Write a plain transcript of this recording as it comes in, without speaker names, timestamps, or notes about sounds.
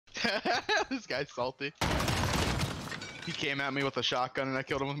This guy's salty. He came at me with a shotgun and I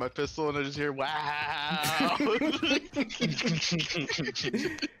killed him with my pistol and I just hear, wow.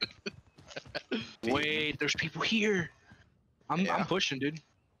 Wait, there's people here. I'm pushing, dude.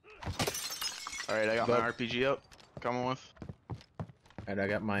 Alright, I got my RPG up. Coming with. Alright, I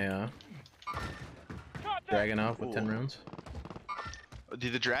got my Dragunov with 10 rounds.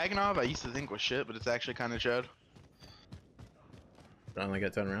 Dude, the Dragunov I used to think was shit, but it's actually kind of chud. I only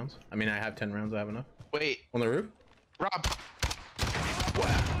got 10 rounds. I mean, I have 10 rounds, I have enough. Wait. On the roof? Rob!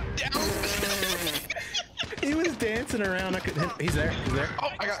 Down! He was dancing around. He's there. He's there. Oh,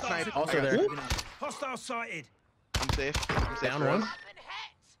 I got sniped. Also there. Hostile sighted. I'm safe. I'm safe. Down one.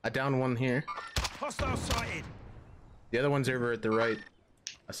 I downed one here. Hostile sighted. The other one's over at the right.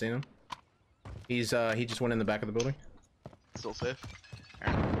 I seen him. He just went in the back of the building. Still safe.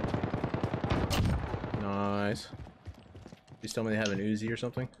 Nice. Please tell me they have an Uzi or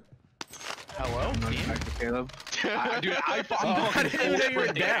something. Hello, Caleb. Dude, I'm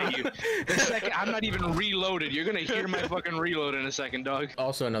The second, I'm not even reloaded. You're gonna hear my fucking reload in a second, dog.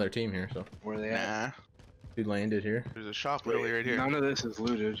 Also another team here, so. Where are they at? Nah. Dude landed here. There's a shop literally right here. None of this is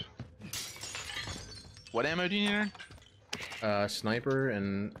looted. What ammo do you need? Sniper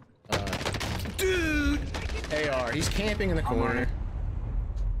and dude! AR. He's camping in the corner.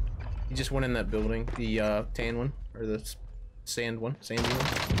 He just went in that building. The tan one. Or the sand one. Sandy one.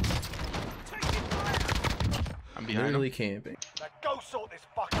 I'm behind Literally him. camping. Now go sort this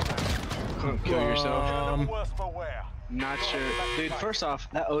fucking out. Kill yourself. Worse for wear. Not sure. Dude, first off,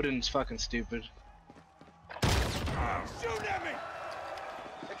 that Odin's fucking stupid. Shoot at me.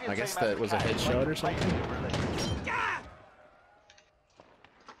 I guess that was a headshot or something.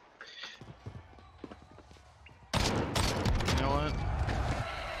 You know what?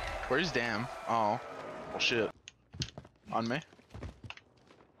 Where's Dam? Oh. Well, shit. On me.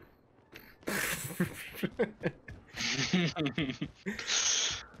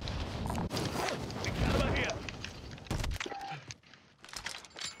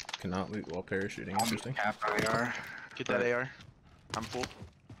 Cannot loot while parachuting. Interesting. Half AR. Get that AR. I'm full.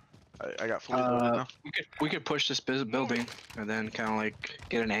 I got fully loaded now. We could push this building and then kind of like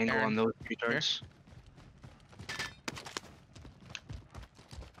get an angle on those retards.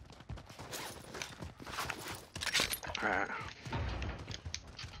 Alright.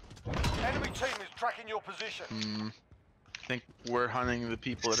 Enemy team is tracking your position. I think we're hunting the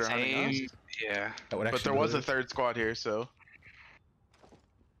people that are hunting us. Yeah. But there was a third squad here, so.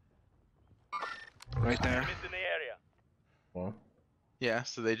 Right there. In the area. Well, Yeah,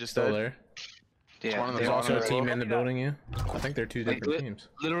 so they just still died. there. Yeah. One of There's them's also a on team in the building, yeah. I think they're two Like, different teams.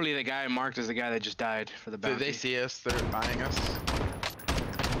 Literally, the guy marked as the guy that just died for the Did bounty. they see us? They're buying us.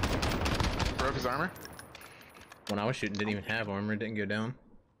 Broke his armor. When I was shooting, didn't even have armor. Didn't go down.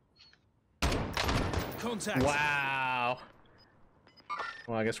 Contact. Wow.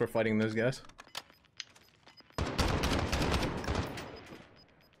 Well, I guess we're fighting those guys.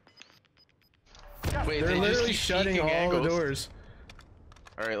 Wait, They're they just literally keep shutting peeking all angles. the doors.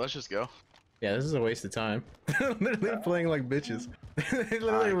 Alright, let's just go. Yeah, this is a waste of time. They're literally playing like bitches. They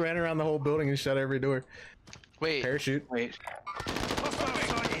literally ran around the whole building and shut every door. Wait, Parachute. Wait. Hostile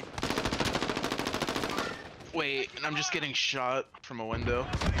sighted. wait, and I'm just getting shot from a window.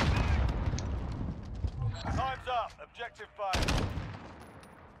 Time's up. Objective failed.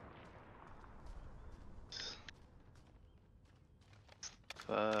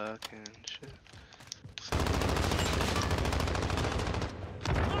 Fucking shit.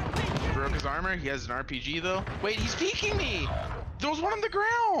 Broke his armor. He has an RPG though. Wait, he's peeking me. There was one on the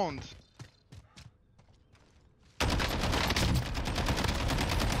ground.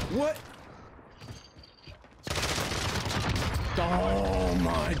 What? Oh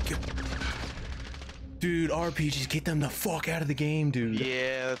my god. Dude, RPGs, get them the fuck out of the game, dude.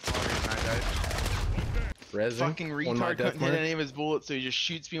 Yeah, that's the only reason I died. Resin, Fucking on my retard death couldn't hit mark. any of his bullets, so he just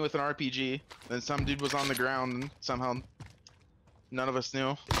shoots me with an RPG. Then some dude was on the ground, and somehow none of us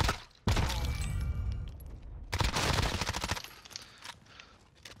knew.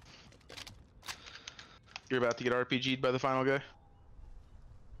 You're about to get RPG'd by the final guy.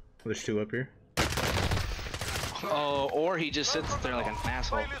 There's two up here. Oh, or he just sits there like an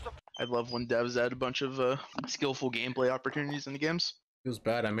asshole. I love when devs add a bunch of skillful gameplay opportunities in the games. Feels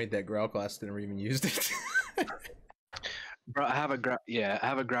bad. I made that growl class, never even used it. Bro, I have a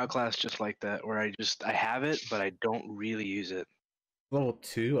grout class just like that where I have it, but I don't really use it. Level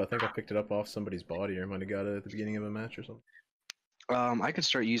 2, I think I picked it up off somebody's body, or might have got it at the beginning of a match or something. I could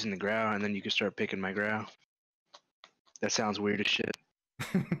start using the growl, and then you can start picking my growl. That sounds weird as shit.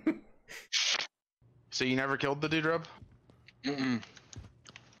 So you never killed the dude, Rob? Mm-mm.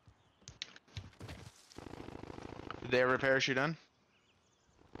 Did they have a parachute in?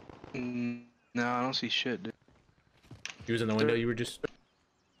 No, I don't see shit, dude. He was in the window. You were just.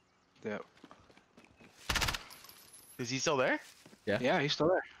 Yeah. Is he still there? Yeah, he's still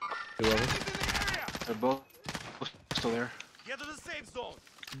there. Two of them. They're both still there. Get to the safe zone.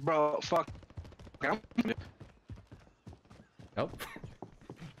 Bro, fuck. Oh.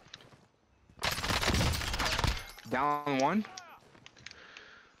 Down one.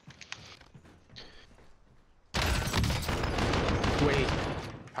 Wait.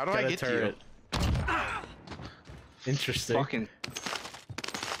 How do Got I a get to turret. Interesting. Fucking.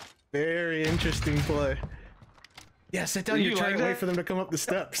 Very interesting play. Yeah, sit down. You You're trying like to wait that? for them to come up the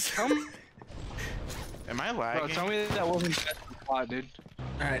steps. Tell me, you? Am I bro, lagging? tell me that wasn't the spot, dude.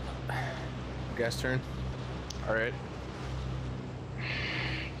 All right. Gas turn. All right.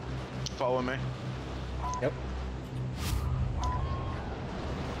 Follow me. Yep.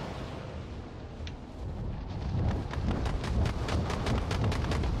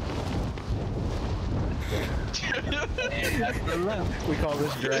 We call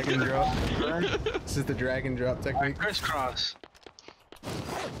this drag and drop. This is the drag and drop technique. Crisscross.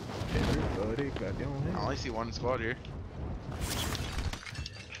 Everybody got your own I hand. only see one squad here.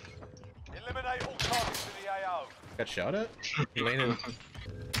 Eliminate all targets in the AO. Got shot at? Landon.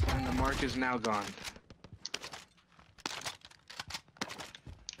 And the mark is now gone.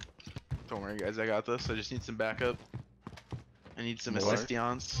 Don't worry, guys. I got this. I just need some backup. I need some What?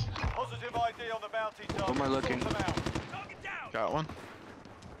 assistions. Positive ID on the bounty target. What am I looking? Sort them out. Target down. Got one.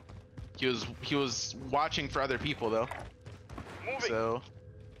 He was watching for other people though. Moving. So,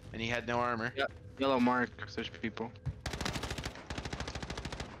 and he had no armor. Yep. Yellow mark. There's people.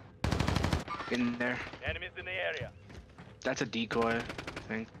 In there. Enemies in the area. That's a decoy, I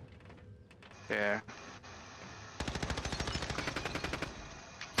think. Yeah.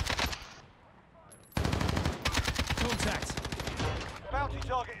 Contact. Bounty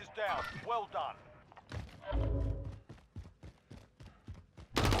target is down. Well done.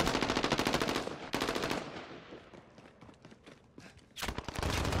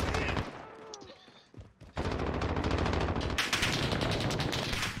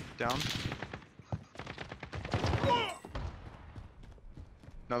 Down.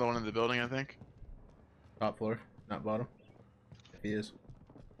 Another one in the building, I think. Top floor, not bottom. If he is.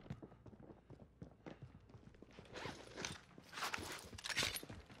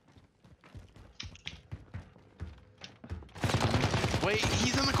 Wait,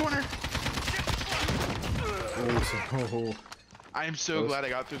 he's in the corner. Oh, I am so Close. glad I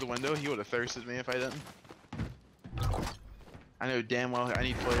got through the window. He would have thirsted me if I didn't. I know damn well I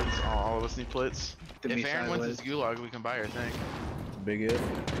need plates. All of us need plates. The If meat Aaron wins his sideways. gulag, we can buy her thing. big if.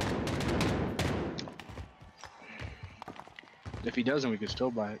 If he doesn't, we can still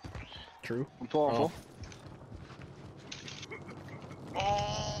buy it. True. I'm full. I'm Oh. full.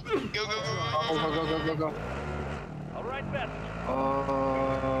 Oh, go, go, go, Oh, go, go, go, go, go, go. All right, best.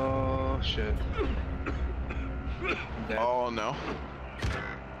 Oh, shit. I'm dead. Oh no.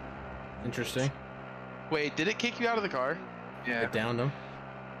 Interesting. Wait, did it kick you out of the car? Yeah. It downed him.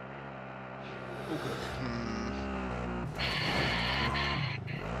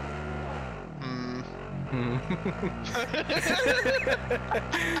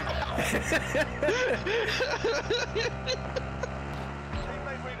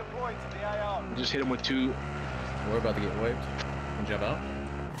 Teammate redeployed to the AO. Just hit him with two. We're about to get wiped. And jump out.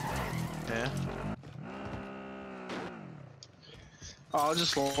 Yeah. Oh, I'll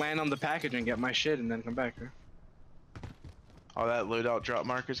just land on the package and get my shit and then come back. Huh? Oh, that loadout drop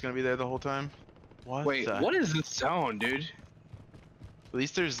marker is gonna be there the whole time. What? Wait, the- what is this zone, dude? At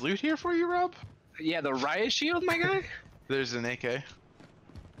least there's loot here for you, Rob. Yeah, the riot shield, my guy? There's an AK.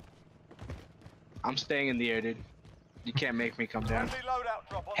 I'm staying in the air, dude. You can't make me come down. Friendly loadout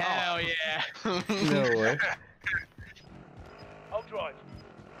drop on the Hell yeah! No way. I'll drive.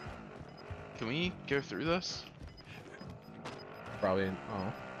 Can we go through this? Probably. Oh.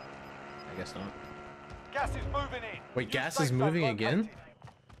 I guess not. Gas is moving in. Wait, New gas safe is zone moving located. again?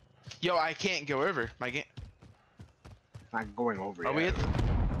 Yo, I can't go over. My game. Not going over Are we yet. at?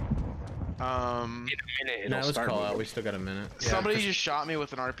 In a minute, No, it'll let's start call out. moving. We still got a minute. Yeah, Somebody Chris- just shot me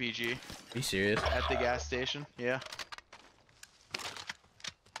with an RPG Be serious. at the gas station. Yeah.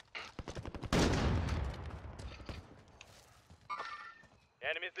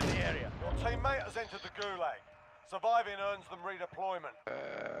 Enemies in the area. Your teammate has entered the gulag. Surviving earns them redeployment.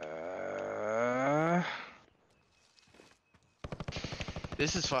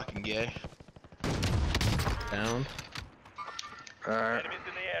 This is fucking gay. Down. Enemies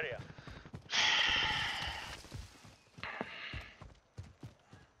in the area.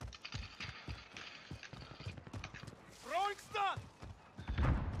 Throwing stun.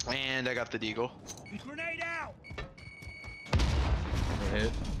 And I got the deagle. Grenade out.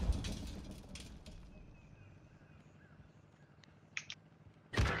 Hit.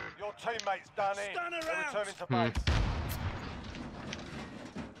 Your teammate's done in. Stun They're around. returning to base.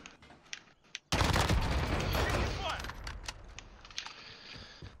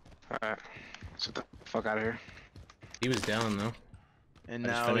 Alright. Let's get the fuck out of here. He was down though. And I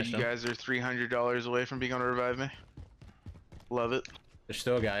just now finished you him. guys are $300 away from being able to revive me. Love it. There's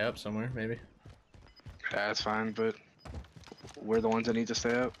still a guy up somewhere, maybe. Yeah, that's fine, but we're the ones that need to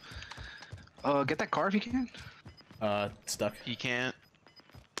stay up. Get that car if you can. Stuck. He can't.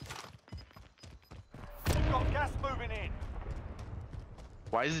 You've got gas moving in.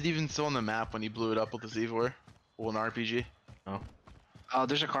 Why is it even still on the map when he blew it up with the C4? Well, an RPG. Oh,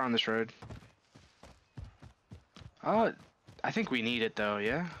 there's a car on this road. I think we need it though,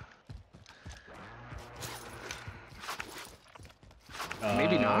 yeah?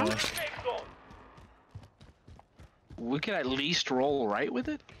 Maybe not? Safe zone. We could at least roll right with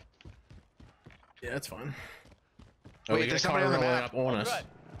it? Yeah, that's fine. Oh, Wait, you got there's a car somebody on the rolling map. up on us. Right.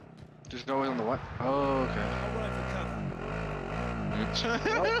 There's no way on the what? Oh, okay. I'll run for cover.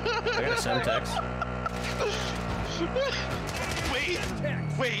 I got a Semtex.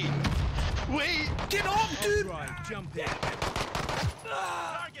 Wait! Get off, dude! Right, jump in.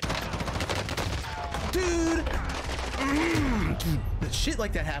 Dude! Dude, shit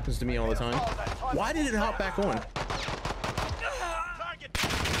like that happens to me all the time. Why did it hop back on?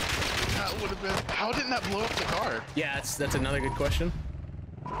 That would have been. How didn't that blow up the car? Yeah, that's another good question.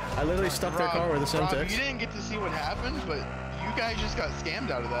 I literally stuck their car with a Rob, Semtex. you didn't get to see what happened, but you guys just got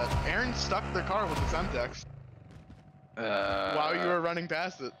scammed out of that. Aaron stuck their car with the Semtex while you were running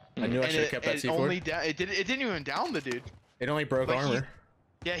past it. I knew I And should have kept that C4. it didn't even down the dude. It only broke Like, armor.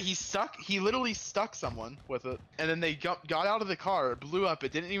 Yeah, he literally stuck someone with it. And then they got out of the car, blew up,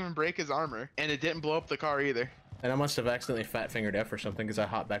 it didn't even break his armor, and it didn't blow up the car either. And I must have accidentally fat fingered F or something because I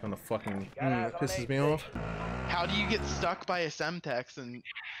hopped back on the fucking. It pisses me off. How do you get stuck by a Semtex and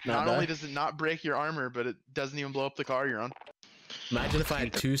Not not only die. does it not break your armor, but it doesn't even blow up the car you're on? Imagine if I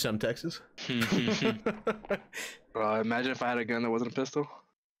had two Semtexes. Imagine if I had a gun that wasn't a pistol.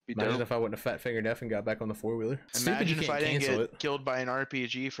 Be Imagine dope. if I wouldn't have fat fingered F and got back on the four-wheeler. Imagine if I didn't get it. killed by an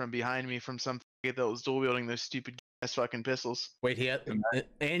RPG from behind me from some that was dual wielding those stupid ass fucking pistols. Wait, he had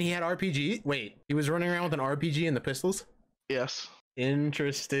RPG. Wait, he was running around with an RPG and the pistols. Yes.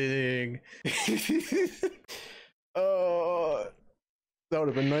 Interesting. That would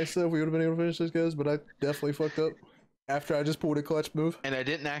have been nice though if we would have been able to finish those guys, but I definitely fucked up after I just pulled a clutch move. And I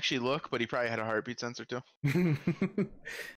didn't actually look, but he probably had a heartbeat sensor too.